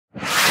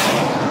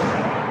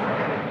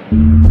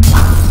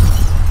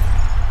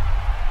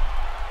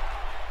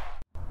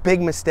Big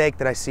mistake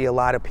that I see a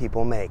lot of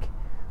people make.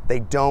 They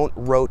don't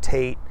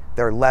rotate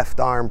their left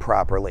arm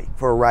properly.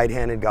 For a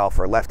right-handed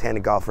golfer,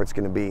 left-handed golfer, it's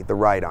going to be the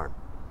right arm.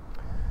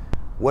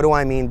 What do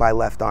I mean by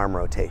left arm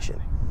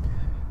rotation?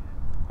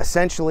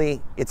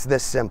 Essentially, it's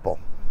this simple.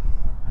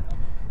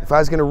 If I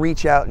was going to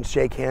reach out and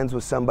shake hands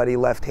with somebody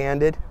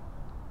left-handed,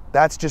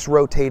 that's just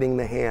rotating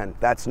the hand.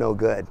 That's no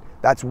good.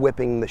 That's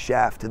whipping the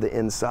shaft to the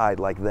inside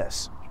like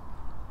this.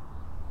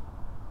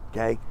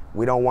 Okay?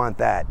 We don't want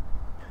that.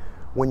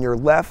 When your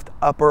left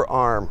upper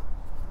arm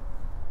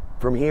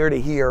from here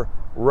to here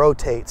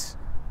rotates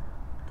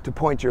to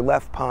point your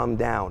left palm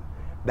down,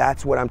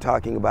 that's what I'm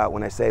talking about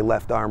when I say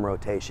left arm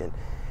rotation.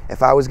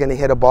 If I was going to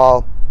hit a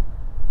ball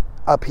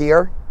up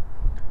here,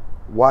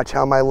 watch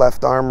how my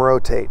left arm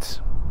rotates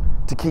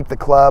to keep the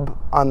club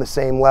on the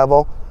same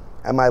level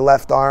and my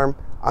left arm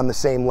on the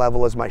same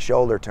level as my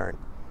shoulder turn.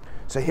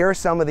 So here are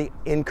some of the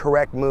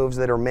incorrect moves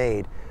that are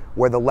made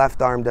where the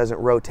left arm doesn't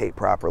rotate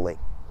properly.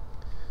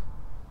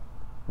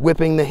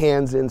 Whipping the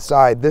hands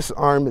inside. This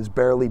arm is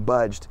barely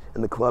budged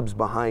and the club's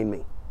behind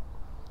me.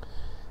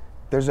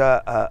 There's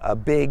a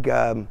big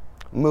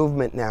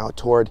movement now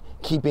toward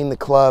keeping the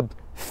club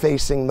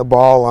facing the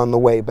ball on the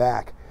way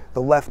back.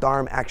 The left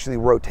arm actually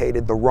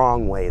rotated the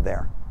wrong way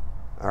there.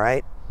 All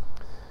right?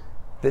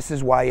 This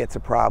is why it's a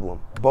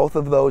problem. Both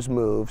of those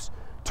moves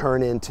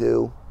turn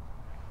into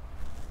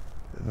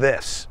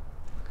this.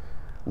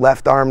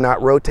 Left arm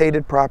not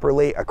rotated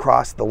properly,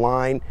 across the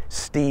line,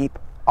 steep,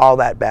 all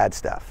that bad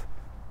stuff.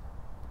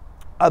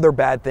 Other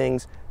bad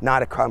things,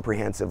 not a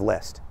comprehensive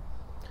list.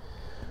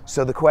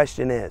 So the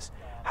question is,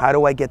 how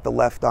do I get the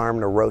left arm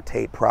to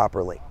rotate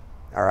properly?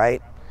 All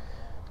right?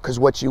 Because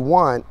what you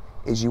want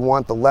is you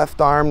want the left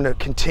arm to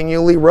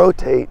continually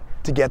rotate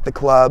to get the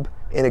club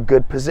in a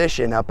good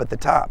position up at the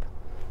top.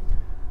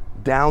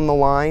 Down the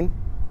line,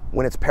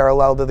 when it's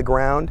parallel to the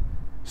ground,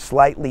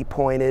 slightly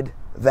pointed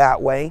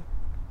that way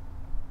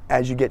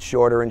as you get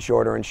shorter and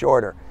shorter and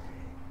shorter.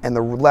 And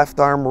the left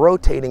arm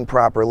rotating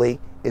properly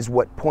is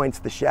what points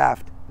the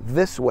shaft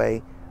this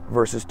way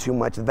versus too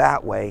much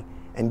that way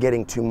and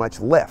getting too much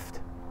lift.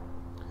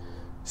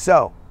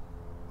 So,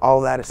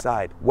 all that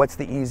aside, what's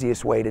the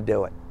easiest way to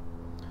do it?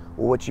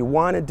 Well, what you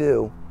want to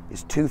do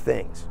is two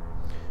things.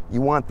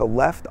 You want the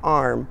left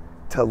arm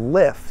to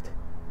lift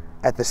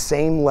at the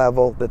same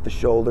level that the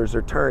shoulders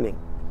are turning.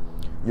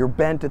 You're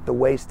bent at the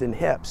waist and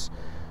hips.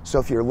 So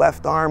if your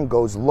left arm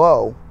goes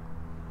low,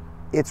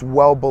 it's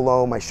well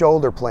below my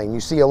shoulder plane.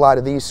 You see a lot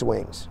of these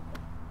swings.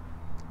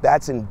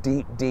 That's in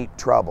deep, deep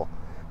trouble.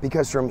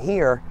 Because from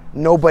here,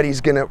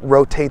 nobody's going to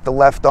rotate the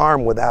left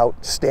arm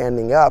without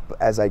standing up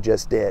as I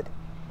just did.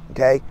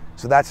 Okay?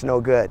 So that's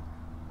no good.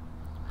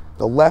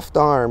 The left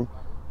arm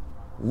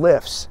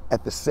lifts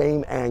at the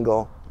same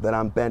angle that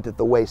I'm bent at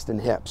the waist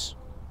and hips,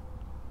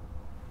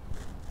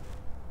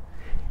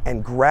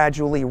 and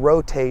gradually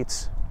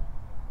rotates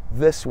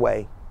this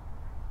way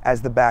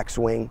as the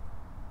backswing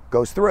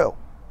goes through.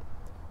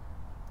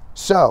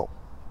 So,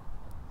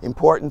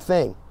 important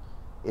thing,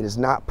 it is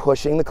not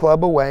pushing the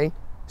club away.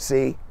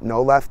 See,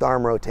 no left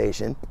arm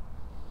rotation.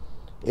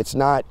 It's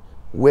not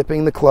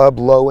whipping the club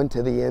low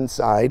into the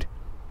inside.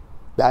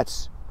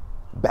 That's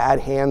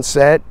bad hand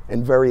set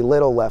and very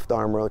little left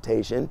arm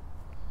rotation.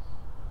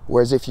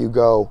 Whereas if you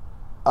go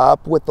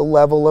up with the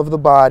level of the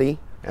body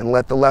and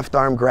let the left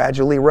arm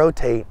gradually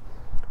rotate,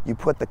 you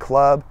put the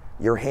club,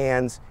 your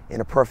hands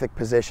in a perfect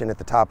position at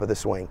the top of the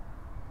swing.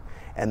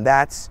 And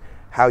that's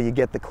how you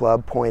get the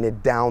club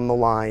pointed down the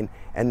line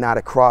and not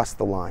across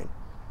the line.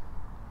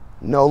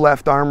 No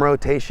left arm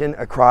rotation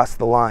across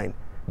the line.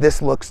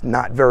 This looks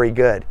not very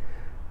good.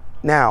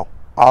 Now,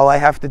 all I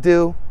have to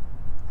do,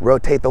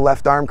 rotate the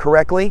left arm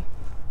correctly.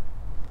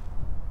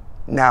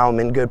 Now I'm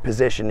in good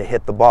position to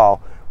hit the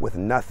ball with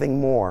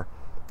nothing more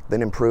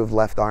than improved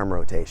left arm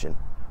rotation.